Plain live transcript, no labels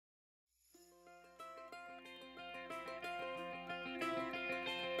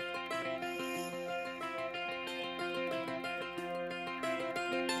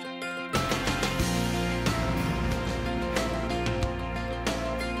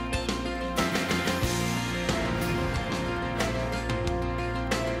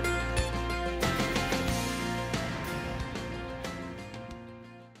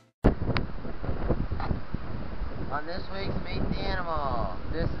On this week's Meet the Animal,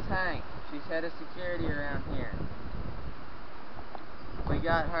 this is Hank. She's head of security around here. We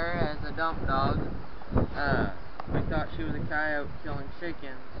got her as a dump dog. We thought she was a coyote killing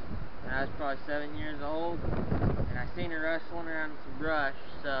chickens. And I was probably 7 years old, and I seen her rustling around in some brush,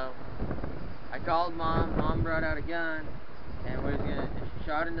 so I called Mom. Mom brought out a gun, and she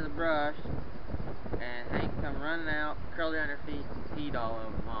shot into the brush, and Hank come running out, curled around her feet, and peed all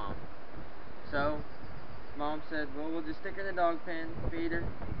over Mom. So Mom said, well, we'll just stick her in the dog pen, feed her,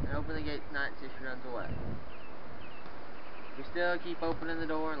 and open the gate tonight until she runs away. We still keep opening the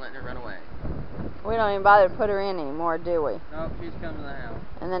door and letting her run away. We don't even bother to put her in anymore, do we? Nope, she's come to the house.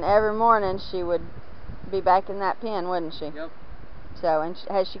 And then every morning she would be back in that pen, wouldn't she? Yep. So, and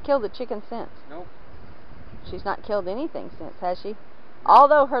has she killed a chicken since? Nope. She's not killed anything since, has she?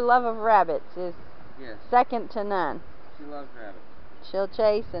 Although her love of rabbits is second to none. She loves rabbits. She'll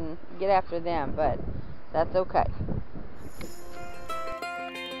chase and get after them, but that's okay.